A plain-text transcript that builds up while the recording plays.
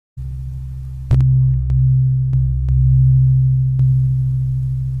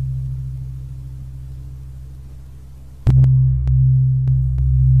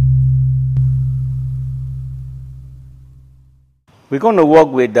We're going to work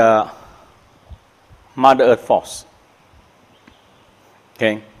with the Mother Earth force.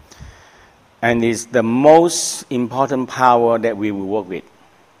 Okay? And it's the most important power that we will work with.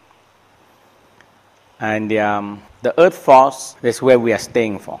 And the Earth force, that's where we are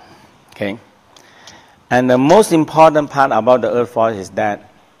staying for. Okay? And the most important part about the Earth force is that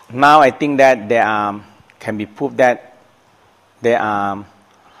now I think that there can be proved that there are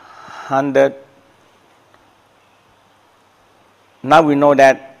 100. Now we know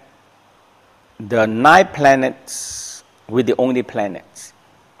that the 9 planets were the only planets,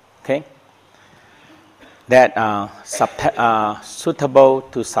 okay, that are suitable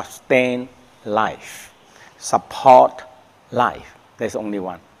to sustain life, support life. There's only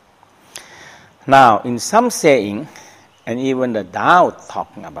one. Now, in some saying, and even the Tao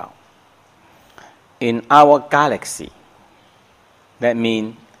talking about, in our galaxy, that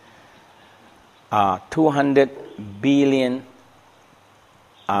means 200 billion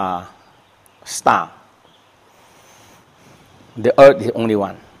stars. The Earth is only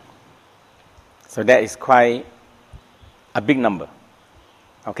one. So that is quite a big number.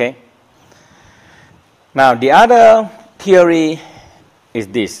 Okay? Now, the other theory is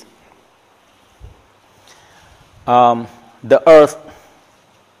this. The Earth,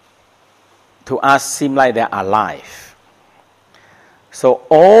 to us, seems like they are alive. So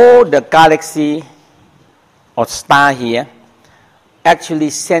all the galaxy or star here actually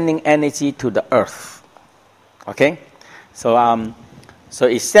sending energy to the Earth. Okay? So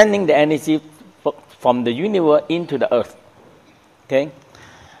it's sending the energy from the universe into the Earth. Okay?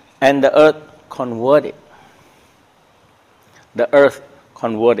 And the Earth converted. The Earth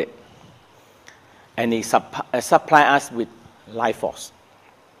converted. And it supply us with life force.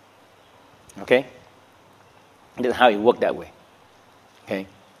 Okay? That's how it works that way. Okay?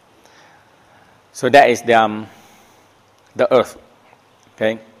 So that is the Earth.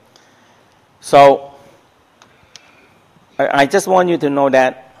 Okay? So I just want you to know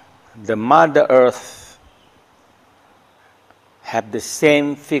that the Mother Earth have the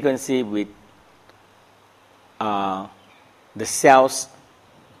same frequency with the cell's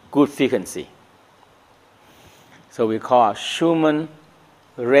good frequency. So we call a Schumann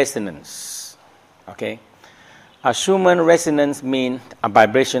resonance. Okay? A Schumann resonance means a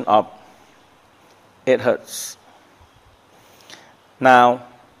vibration of 8 hertz. Now,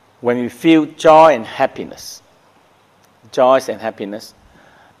 when we feel joy and happiness,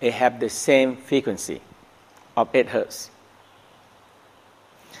 it have the same frequency of 8 hertz.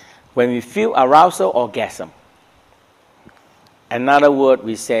 When we feel arousal, orgasm, another word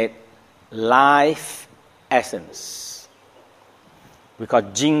we said, life essence. We call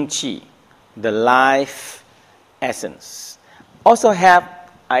Jing Qi, the life essence. Also have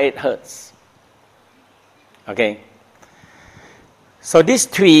 8 hertz. Okay? So this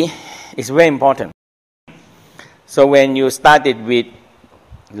 3 is very important. So when you started with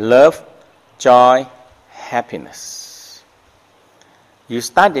love, joy, happiness, you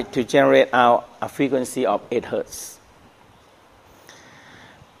started to generate out a frequency of 8 hertz.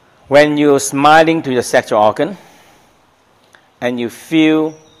 When you're smiling to your sexual organ and you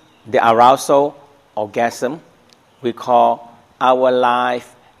feel the arousal, orgasm, we call our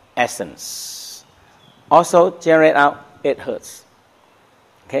life essence. Also generate out 8 hertz.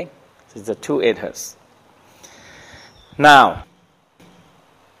 Okay? So it's a 2 8 hertz. Now,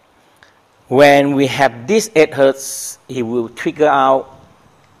 when we have this 8 hertz, it will trigger out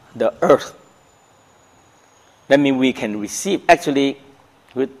the Earth. That means we can receive. Actually,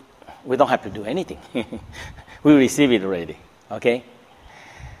 we don't have to do anything. We receive it already. Okay?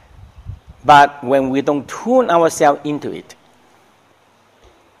 But when we don't tune ourselves into it,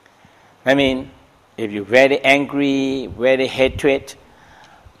 I mean, if you're very angry, very hatred,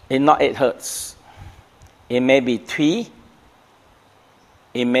 it's not 8 hertz. It may be 3,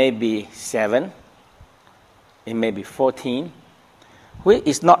 it may be 7, it may be 14.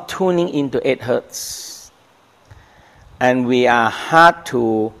 It's not tuning into 8 hertz. And we are hard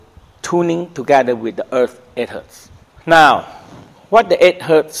to tuning together with the Earth 8 hertz. Now, what the 8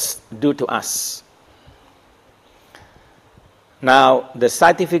 hertz do to us? Now, the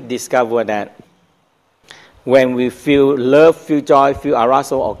scientific discover that when we feel love, feel joy, feel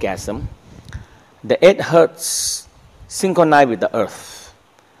arousal, orgasm, the 8 hertz synchronize with the Earth.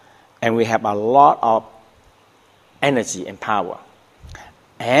 And we have a lot of energy and power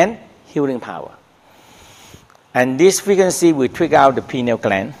and healing power. And this frequency will trigger out the pineal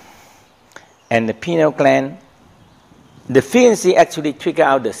gland. And the pineal gland, the frequency actually trigger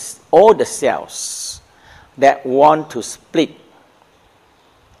out all the cells that want to split.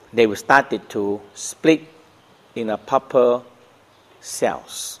 They will start to split in a proper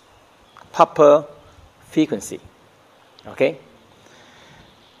cells, proper frequency. Okay?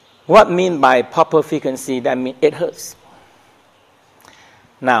 What mean by proper frequency? That means 8 hertz.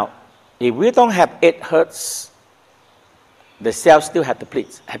 Now, if we don't have 8 hertz, the cell still have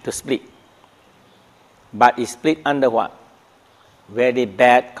to split. But it split under what? Very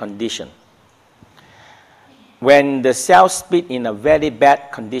bad condition. When the cell split in a very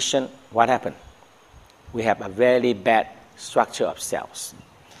bad condition, what happened? We have a very bad structure of cells.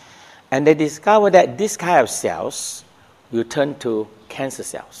 And they discovered that this kind of cells will turn to cancer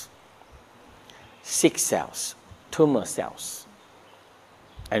cells, sick cells, tumor cells.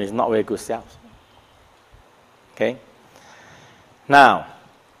 And it's not very good cells. Okay? Now,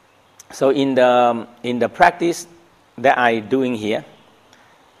 so in the practice that I'm doing here,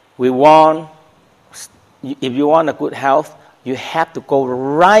 if you want a good health, you have to go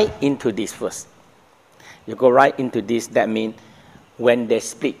right into this first. You go right into this. That means when they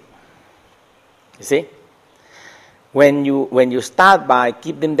split. You see? When you start by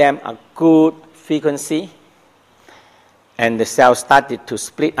giving them a good frequency, and the cells started to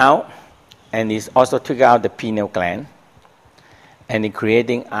split out, and it's also trigger out the pineal gland, and it's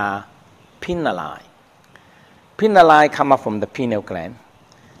creating a pineal line. Pineal line come up from the pineal gland,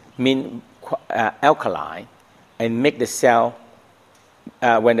 mean alkaline, and make the cell,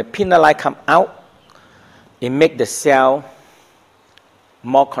 when the pineal line come out, it make the cell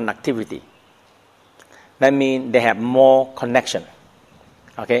more connectivity. That means they have more connection.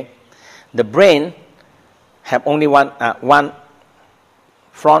 Okay? The brain have only one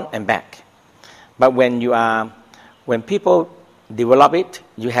front and back. But when people develop it,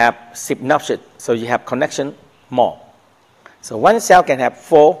 you have synapses, so you have connection more. So one cell can have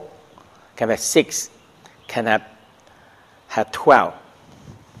 4, can have 6, can have 12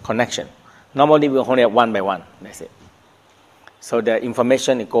 connection. Normally we only have 1 by 1. That's it. So the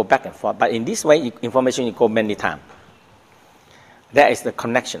information will go back and forth. But in this way, information will go many times. That is the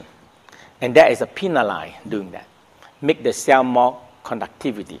connection. And that is a pineal line doing that. Make the cell more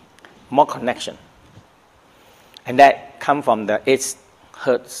conductivity, more connection. And that comes from the 8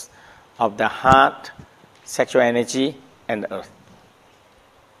 hertz of the heart, sexual energy, and the earth.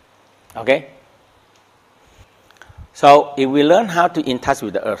 Okay? So if we learn how to in touch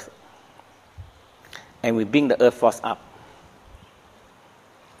with the earth, and we bring the earth force up,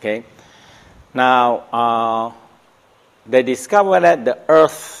 okay? Now, they discover that the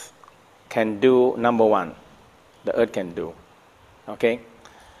earth can do, number one, the earth can do, okay?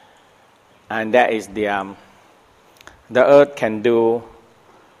 And that is the earth can do,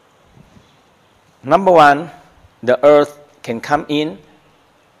 number one, the earth can come in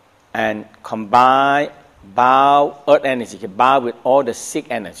and combine, bow earth energy, can bow with all the sick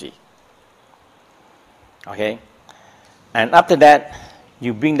energy, okay? And after that,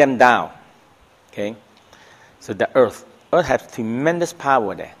 you bring them down, okay? So the earth has tremendous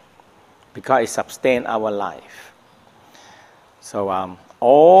power there because it sustains our life. So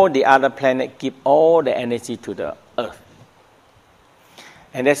all the other planets give all the energy to the earth.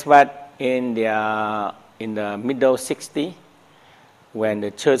 And that's what in the middle 60s, when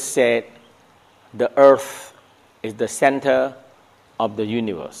the church said the earth is the center of the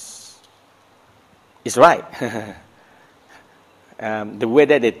universe. It's right. The way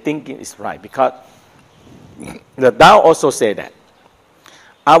that they think is right, because the Tao also say that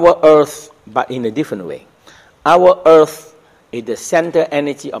our earth, but in a different way. Our earth is the center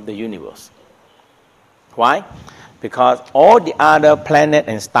energy of the universe. Why? Because all the other planet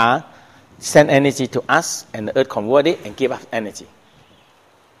and star send energy to us, and the earth convert it and give us energy.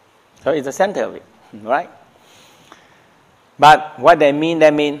 So it's the center of it, right? But what they mean,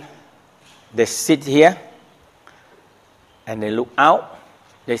 they sit here and they look out.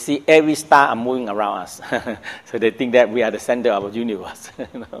 They see every star are moving around us. So they think that we are the center of the universe.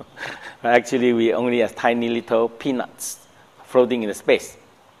 But actually, we only as tiny little peanuts floating in the space.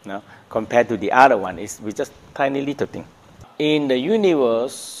 Compared to the other one, we just tiny little thing. In the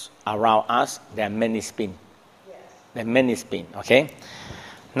universe around us, there are many spins. Yes. There are many spins, okay?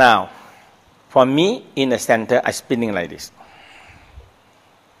 Now, for me, in the center, I'm spinning like this.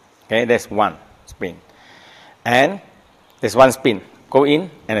 Okay, that's one spin. And there's one spin. Go in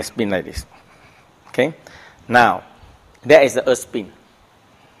and I spin like this. Okay? Now, there is the earth spin.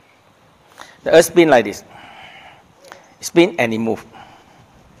 The earth spin like this. Spin and it move.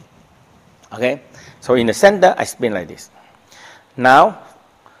 Okay? So in the center, I spin like this. Now,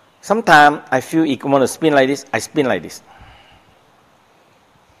 sometimes I feel it want to spin like this, I spin like this.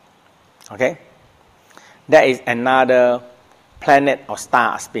 Okay? That is another planet or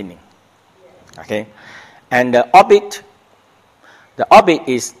star spinning. Okay? And the orbit The orbit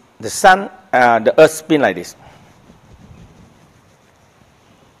is the sun, the earth spin like this.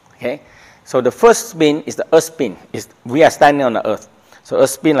 Okay? So the first spin is the earth spin. We are standing on the earth. So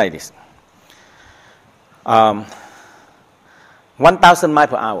earth spin like this. 1,000 miles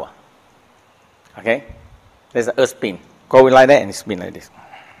per hour. Okay? There's the earth spin. Go like that and spin like this.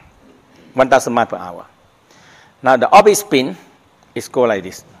 1,000 miles per hour. Now the orbit spin is go like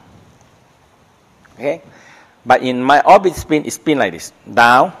this. Okay? But in my orbit spin, it spin like this.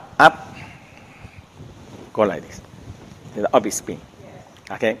 Down, up, go like this. The orbit spin.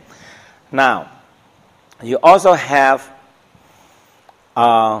 Okay? Now, you also have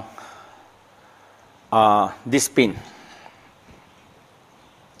this spin.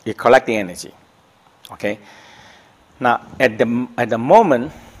 It's collecting energy. Okay? Now, at the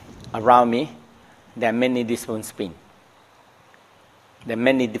moment, around me, there are many different spins. There are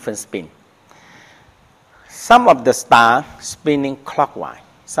many different spins. Some of the stars spinning clockwise.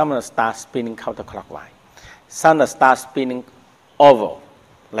 Some of the stars spinning counterclockwise. Some of the stars spinning oval,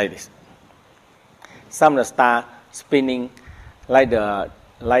 like this. Some of the stars spinning like the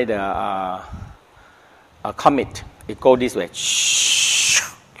comet. It goes this way.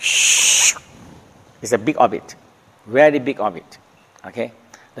 It's a big orbit, very big orbit. Okay,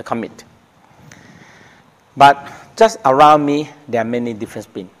 the comet. But just around me, there are many different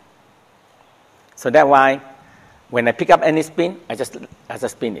spins. So that's why when I pick up any spin, I just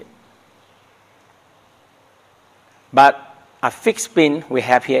spin it. But a fixed spin we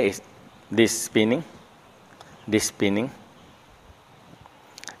have here is this spinning, and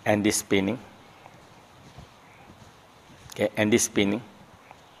this spinning, okay, and this spinning.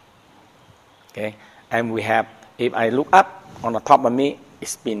 Okay, and we have, if I look up on the top of me,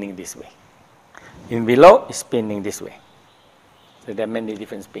 it's spinning this way. In below, it's spinning this way. So there are many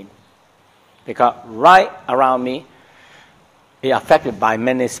different spins. Because right around me is affected by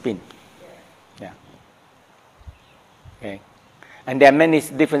many spins. Yeah. Okay. And there are many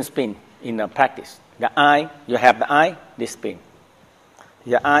different spins in the practice. The eye, you have the eye, this spin.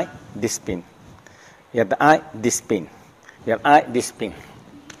 Your eye, this spin. You have the eye, this spin. You have eye, this spin.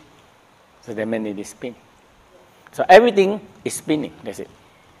 So there are many this spin. So everything is spinning. That's it.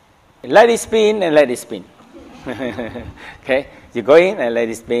 Let it spin and let it spin. Okay, you go in and let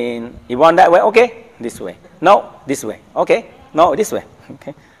it spin. You want that way? Okay, this way. No, this way. Okay, no, this way.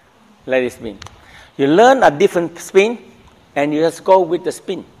 Okay, let it spin. You learn a different spin, and you just go with the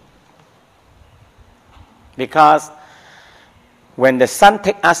spin. Because when the sun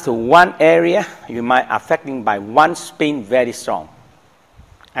takes us to one area, you might affecting by one spin very strong.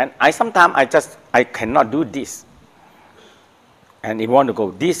 And sometimes I cannot do this. And if you want to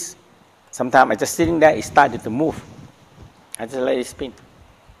go this, sometimes I just sitting there, it started to move. I just let it spin.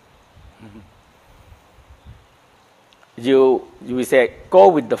 Mm-hmm. You will say, go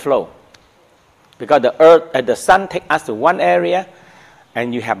with the flow. Because the earth, the sun takes us to one area,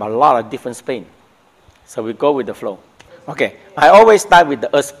 and you have a lot of different spin. So we go with the flow. Okay, I always start with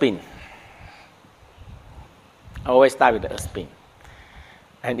the earth spin. I always start with the earth spin.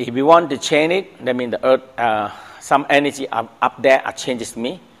 And if we want to change it, that means the earth, some energy up there changes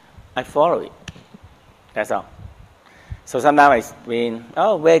me, I follow it. That's all. So sometimes I spin,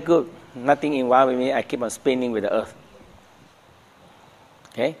 oh, very good. Nothing involved with me. I keep on spinning with the earth.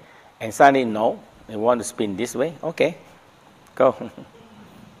 Okay? And suddenly, no, I want to spin this way. Okay, go.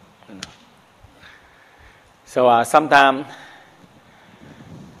 So sometimes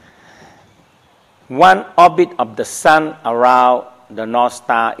one orbit of the sun around the North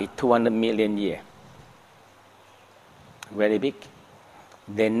Star is 200 million years. Very big.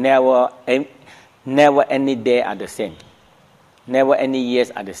 They never any day are the same. Never any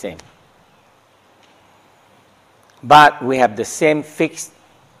years are the same. But we have the same fixed.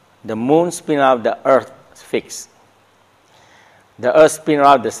 The moon spin around the earth fixed. The earth spin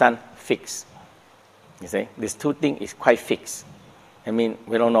around the sun fixed. You see, these two things is quite fixed. I mean,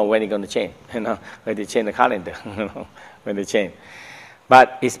 we don't know when it's going to change. When they change the calendar, when they change.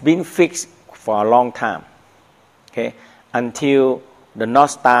 But it's been fixed for a long time. Okay, until the North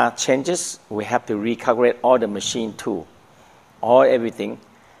Star changes, we have to recalculate all the machine too, all everything,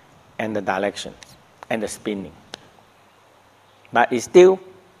 and the direction, and the spinning. But it's still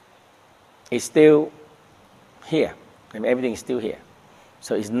here. I mean, everything is still here.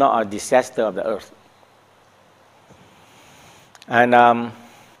 So it's not a disaster of the earth. And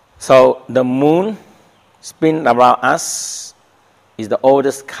so the moon spin around us is the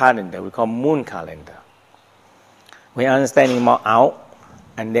oldest calendar. We call moon calendar. We are understanding more out,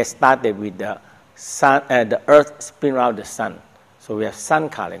 and they started with the sun, the earth spin around the sun. So we have sun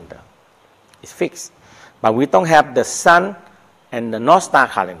calendar. It's fixed. But we don't have the sun and the North Star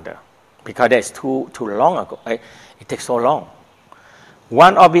calendar, because that's too long ago. Right? It takes so long.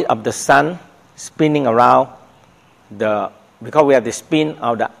 One orbit of the sun spinning around because we have the spin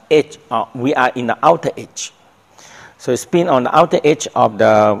of the edge, we are in the outer edge. So spin on the outer edge of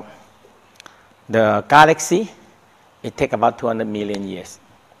the galaxy, it takes about 200 million years.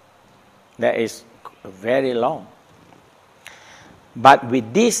 That is very long. But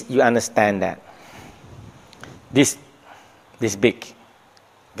with this, you understand that this big.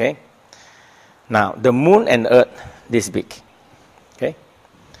 Okay? Now, the moon and the earth, this big. Okay?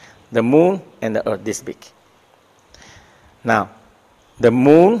 The moon and the earth, this big. Now, the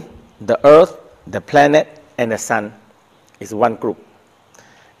moon, the earth, the planet, and the sun is one group.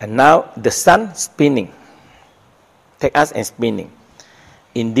 And now the sun spinning, take us and spinning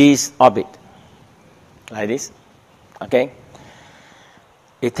in this orbit, like this. Okay?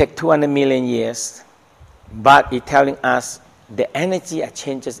 It takes 200 million years, but it's telling us the energy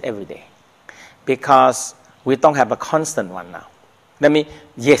changes every day, because we don't have a constant one now. That means,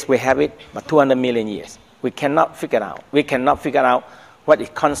 yes, we have it, but 200 million years. We cannot figure it out. We cannot figure out what is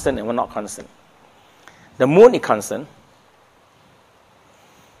constant and what not constant. The moon is constant,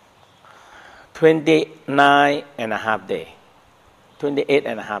 29 and a half days, 28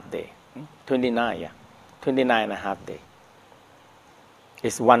 and a half days, 29, yeah, 29 and a half days.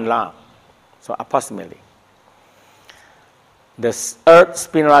 It's one lap, so approximately. The earth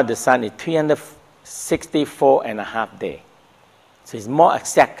spin around the sun is 364 and a half days. So it's more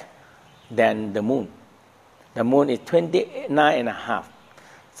exact than the moon. The moon is 29 and a half.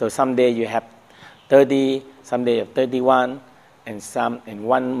 So some day you have 30, some day you have 31, and some in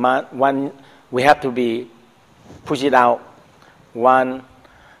 1 month. We have to push it out. One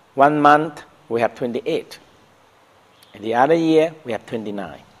month we have 28. And the other year we have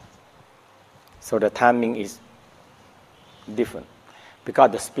 29. So the timing is different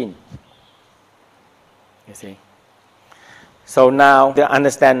because the spin. You see. So now to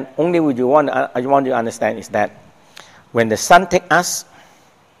understand, only what I want you to understand is that when the sun takes us,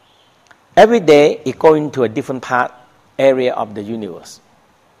 every day it goes into a different area of the universe.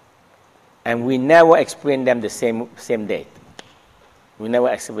 And we never experience them the same day. We never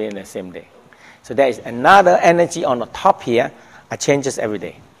experience the same day. So there is another energy on the top here that changes every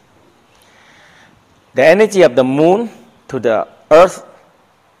day. The energy of the moon to the earth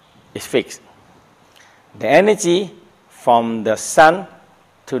is fixed. The energy from the sun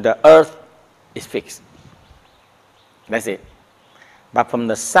to the earth is fixed. That's it. But from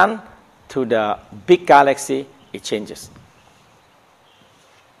the sun to the big galaxy, it changes.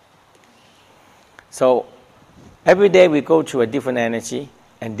 So every day we go through a different energy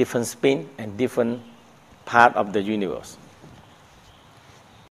and different spin and different part of the universe.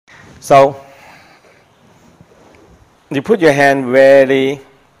 So you put your hand very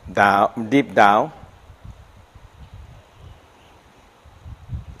down, deep down,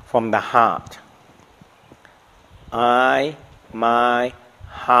 from the heart. My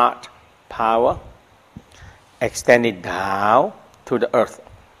heart power, extend it down to the earth.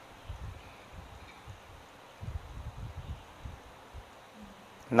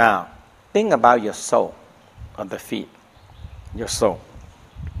 Now, think about your soul on the feet, your soul,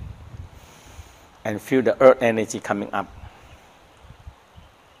 and feel the earth energy coming up.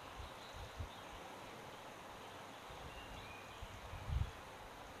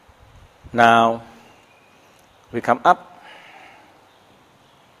 Now, we come up,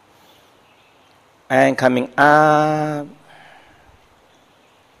 and coming up,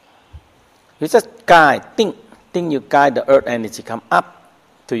 you just think you guide the earth energy come up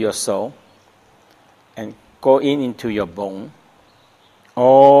to your soul and go into your bone,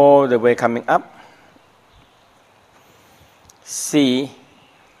 all the way coming up. See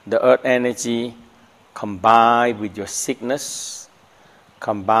the earth energy combine with your sickness,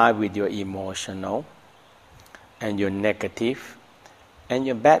 combine with your emotional and your negative and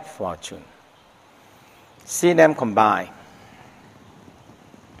your bad fortune. See them combine.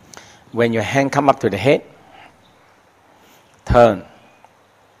 When your hand come up to the head, turn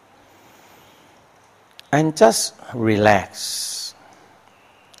and just relax.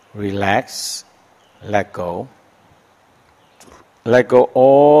 Relax, let go. Let go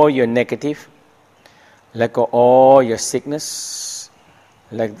all your negative. Let go all your sickness.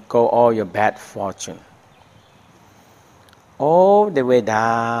 Let go all your bad fortune. All the way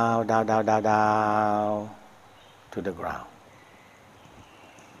down to the ground.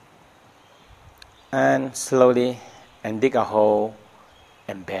 And slowly dig a hole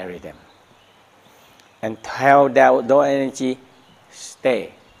and bury them. And tell that those energy,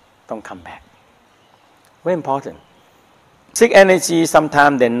 stay, don't come back. Very important. Sick energy,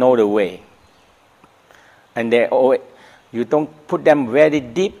 sometimes they know the way. And they always, you don't put them very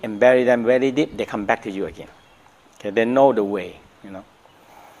deep and bury them very deep, they come back to you again. Okay, they know the way, you know.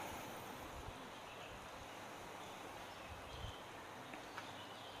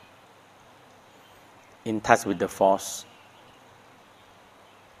 In touch with the force.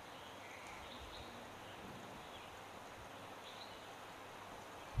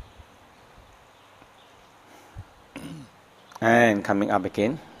 And coming up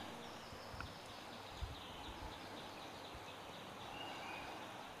again.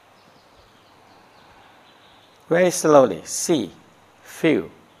 Very slowly, see,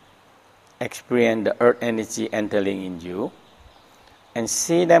 feel, experience the earth energy entering in you, and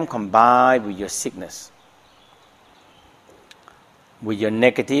see them combine with your sickness, with your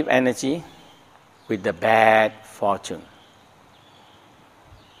negative energy, with the bad fortune.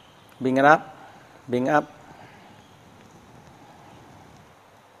 Bring it up, bring up.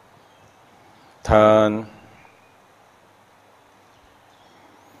 Turn.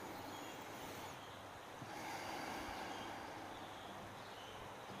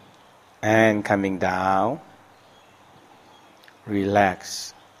 And coming down,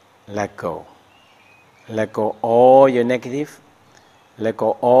 relax, let go. Let go all your negative, let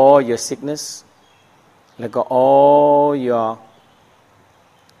go all your sickness, let go all your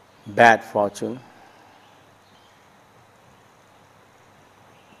bad fortune.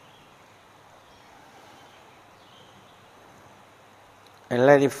 And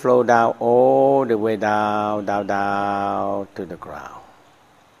let it flow down all the way down, down, down to the ground.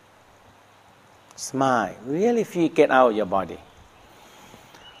 Smile. Really feel it get out of your body.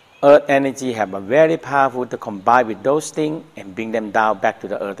 Earth energy have a very powerful to combine with those things and bring them down back to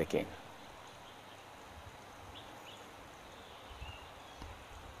the earth again.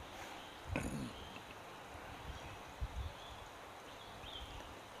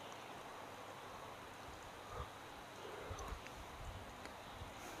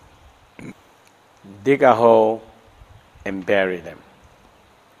 Dig a hole and bury them.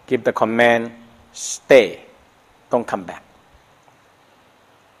 Give the command, stay, don't come back.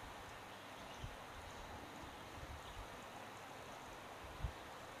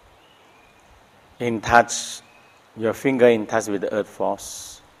 In touch, your finger in touch with the earth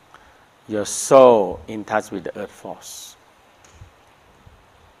force, your soul in touch with the earth force.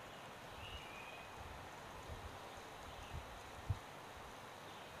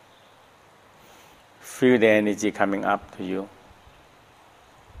 Feel the energy coming up to you.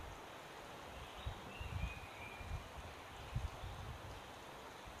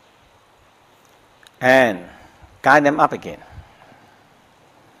 And guide them up again.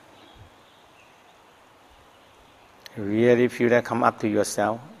 Really feel that come up to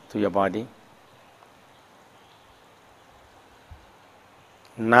yourself, to your body.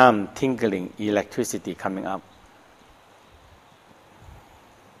 Numb, tingling, electricity coming up.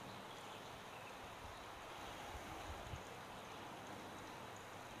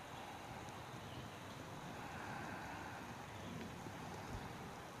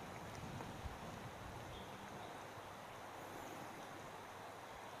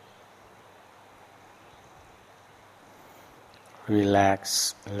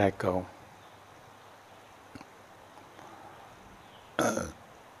 Relax, let go.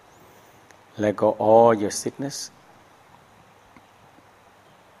 Let go all your sickness.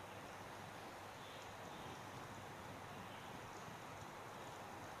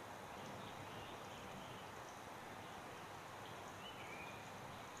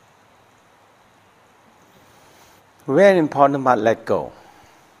 Very important about let go.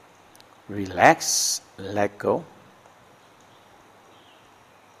 Relax, let go.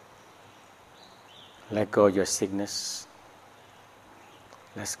 Let go your sickness.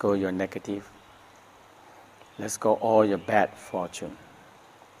 Let go your negative. Let go all your bad fortune.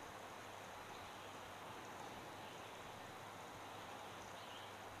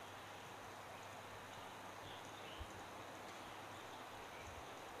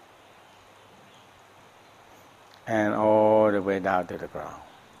 And all the way down to the ground.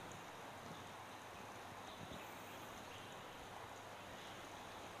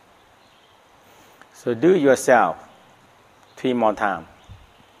 So do yourself 3 more times.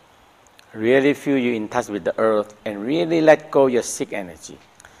 Really feel you in touch with the earth and really let go your sick energy.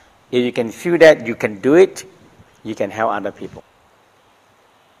 If you can feel that, you can do it, you can help other people.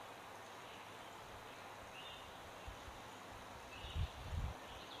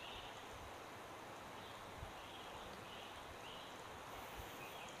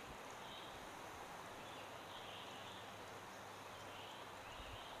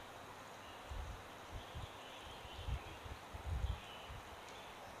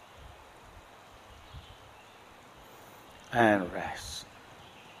 and rest.